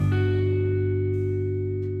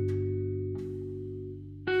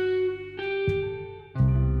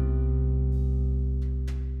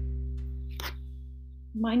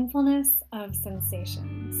Mindfulness of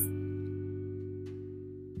sensations.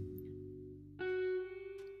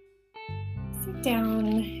 Sit down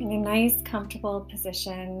in a nice, comfortable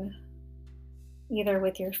position, either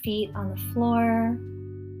with your feet on the floor,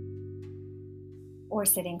 or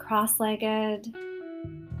sitting cross-legged,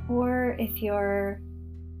 or if you're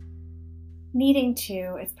needing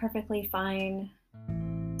to, it's perfectly fine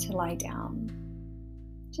to lie down.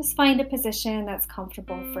 Just find a position that's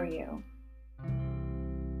comfortable for you.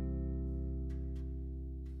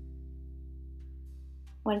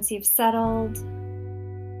 Once you've settled,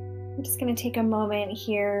 I'm just going to take a moment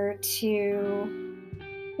here to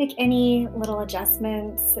make any little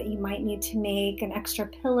adjustments that you might need to make, an extra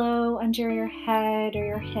pillow under your head or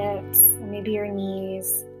your hips, or maybe your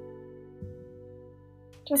knees.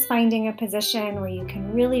 Just finding a position where you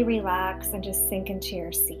can really relax and just sink into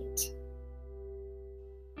your seat.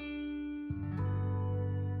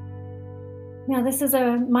 Now, this is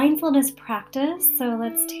a mindfulness practice, so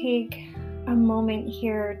let's take a moment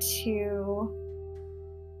here to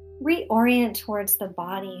reorient towards the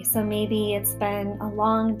body. So maybe it's been a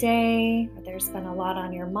long day, or there's been a lot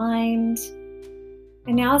on your mind.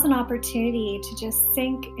 And now is an opportunity to just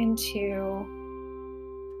sink into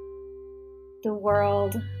the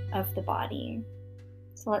world of the body.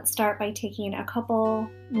 So let's start by taking a couple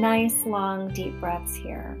nice, long, deep breaths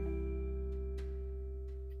here.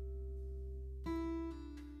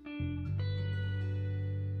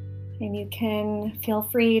 And you can feel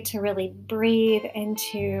free to really breathe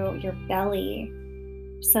into your belly.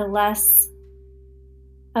 So less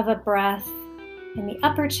of a breath in the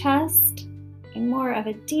upper chest and more of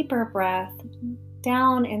a deeper breath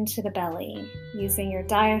down into the belly, using your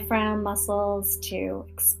diaphragm muscles to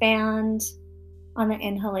expand on the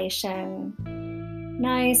inhalation.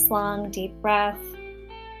 Nice, long, deep breath.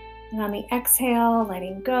 And on the exhale,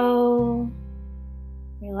 letting go,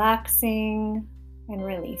 relaxing, and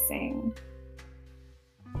releasing.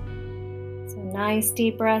 So nice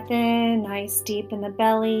deep breath in, nice deep in the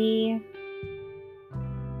belly.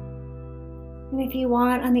 And if you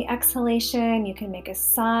want, on the exhalation, you can make a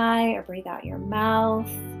sigh or breathe out your mouth.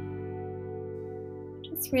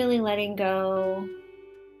 Just really letting go,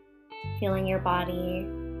 feeling your body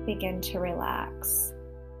begin to relax.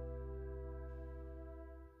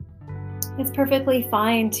 It's perfectly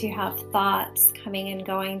fine to have thoughts coming and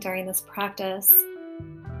going during this practice.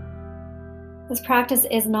 This practice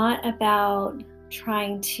is not about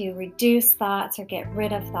trying to reduce thoughts or get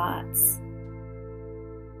rid of thoughts.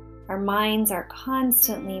 Our minds are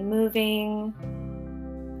constantly moving,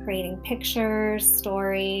 creating pictures,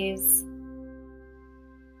 stories,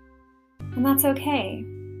 and that's okay.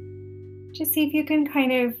 Just see if you can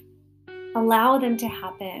kind of allow them to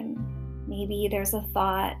happen. Maybe there's a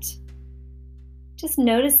thought, just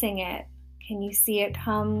noticing it. Can you see it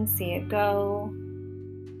come, see it go?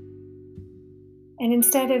 And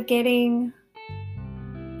instead of getting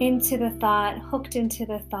into the thought, hooked into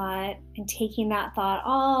the thought, and taking that thought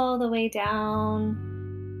all the way down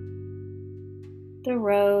the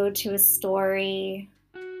road to a story,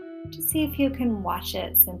 just see if you can watch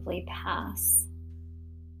it simply pass.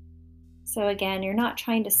 So again, you're not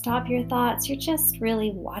trying to stop your thoughts, you're just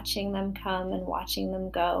really watching them come and watching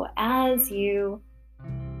them go as you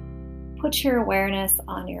put your awareness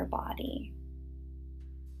on your body.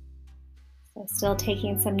 So still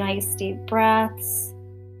taking some nice deep breaths.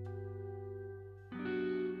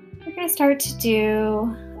 We're going to start to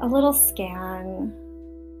do a little scan,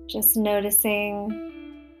 just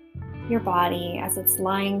noticing your body as it's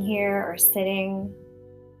lying here or sitting.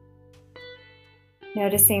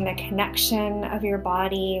 Noticing the connection of your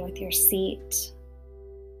body with your seat,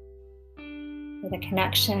 or the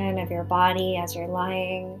connection of your body as you're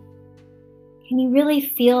lying. Can you really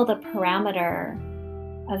feel the parameter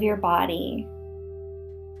of your body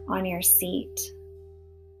on your seat?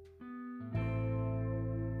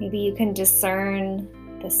 Maybe you can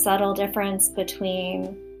discern the subtle difference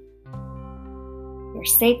between your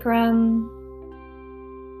sacrum,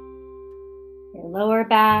 your lower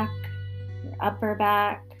back, your upper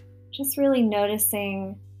back. Just really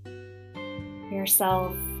noticing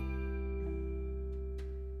yourself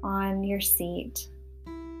on your seat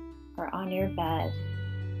or on your bed,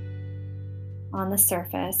 on the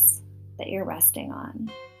surface that you're resting on.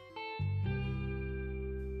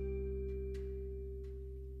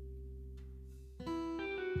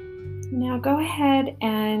 Now go ahead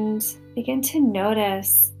and begin to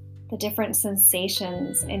notice the different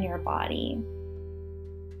sensations in your body.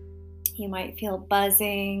 You might feel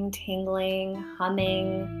buzzing, tingling,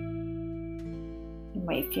 humming. You You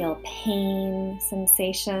might feel pain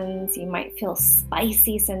sensations. You might feel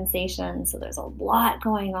spicy sensations. So there's a lot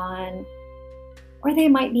going on. Or they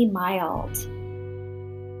might be mild.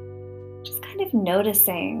 Just kind of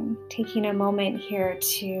noticing, taking a moment here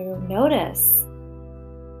to notice.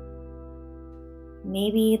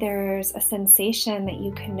 Maybe there's a sensation that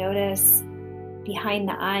you can notice behind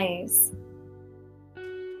the eyes.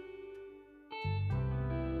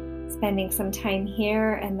 Spending some time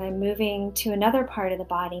here and then moving to another part of the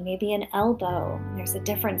body, maybe an elbow. There's a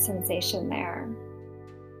different sensation there.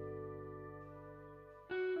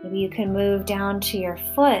 Maybe you can move down to your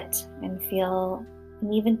foot and feel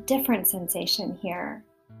an even different sensation here.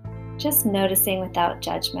 Just noticing without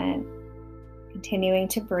judgment, continuing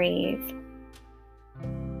to breathe.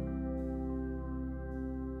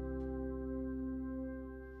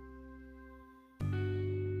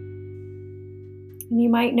 And you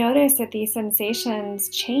might notice that these sensations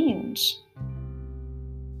change.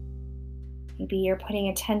 Maybe you're putting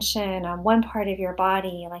attention on one part of your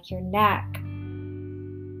body, like your neck.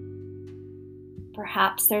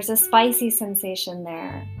 Perhaps there's a spicy sensation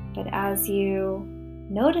there, but as you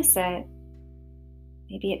notice it,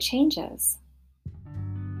 maybe it changes.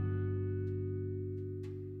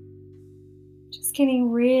 Just getting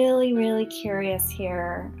really, really curious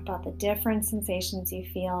here about the different sensations you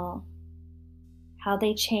feel, how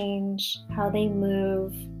they change, how they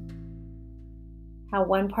move, how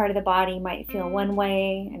one part of the body might feel one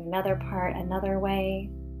way and another part another way.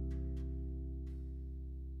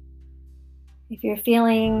 If you're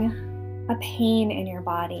feeling a pain in your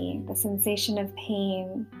body, the sensation of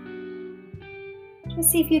pain, just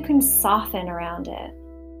see if you can soften around it.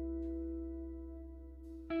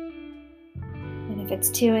 And if it's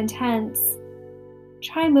too intense,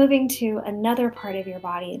 try moving to another part of your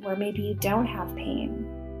body where maybe you don't have pain.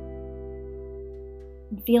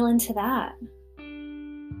 And feel into that.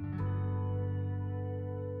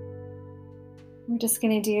 We're just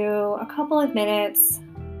going to do a couple of minutes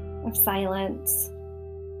of silence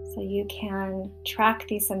so you can track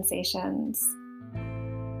these sensations.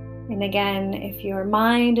 And again, if your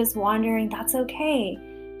mind is wandering, that's okay.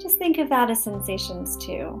 Just think of that as sensations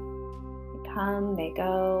too. They come, they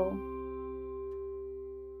go.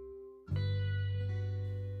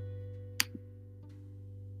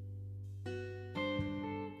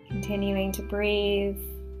 Continuing to breathe.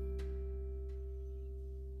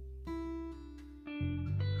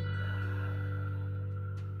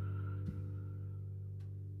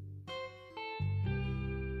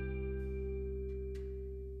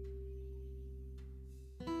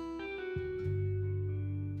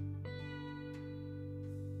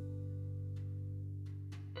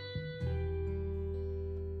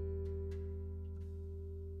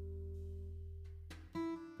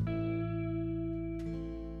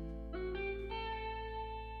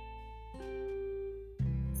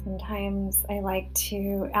 Sometimes I like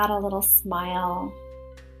to add a little smile,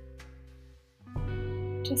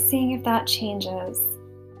 just seeing if that changes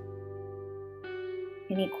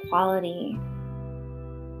any quality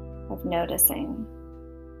of noticing.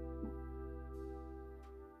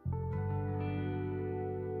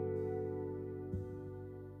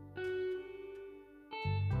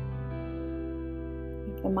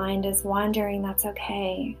 If the mind is wandering, that's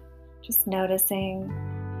okay. Just noticing,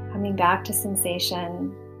 coming back to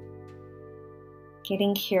sensation.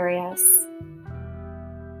 Getting curious.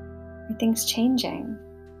 Everything's changing.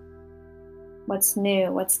 What's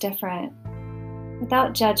new? What's different?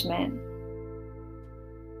 Without judgment.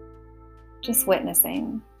 Just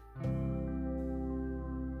witnessing.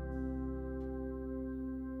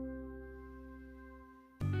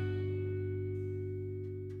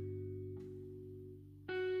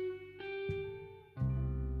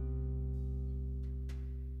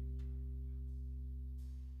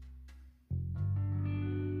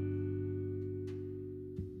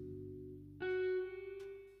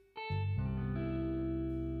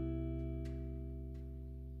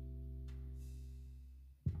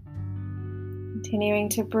 Continuing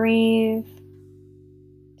to breathe,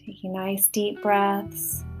 taking nice deep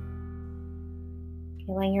breaths,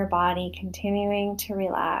 feeling your body continuing to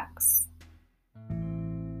relax.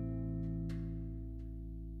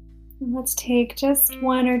 And let's take just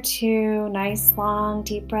one or two nice long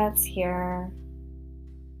deep breaths here.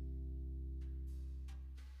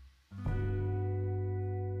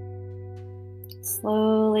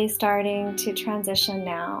 Slowly starting to transition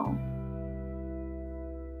now.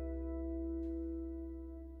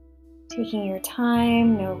 Taking your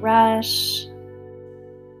time, no rush.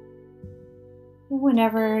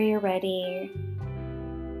 Whenever you're ready,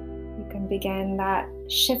 you can begin that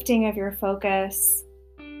shifting of your focus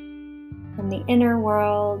from from the inner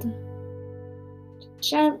world,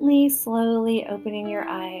 gently, slowly opening your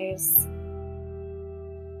eyes,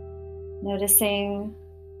 noticing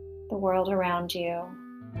the world around you.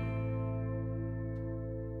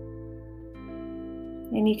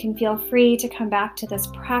 And you can feel free to come back to this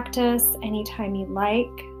practice anytime you like,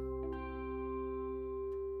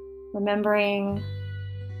 remembering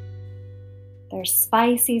there's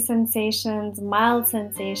spicy sensations, mild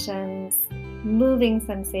sensations, moving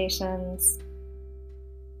sensations.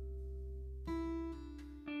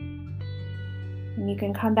 And you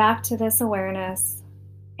can come back to this awareness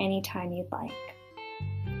anytime you'd like.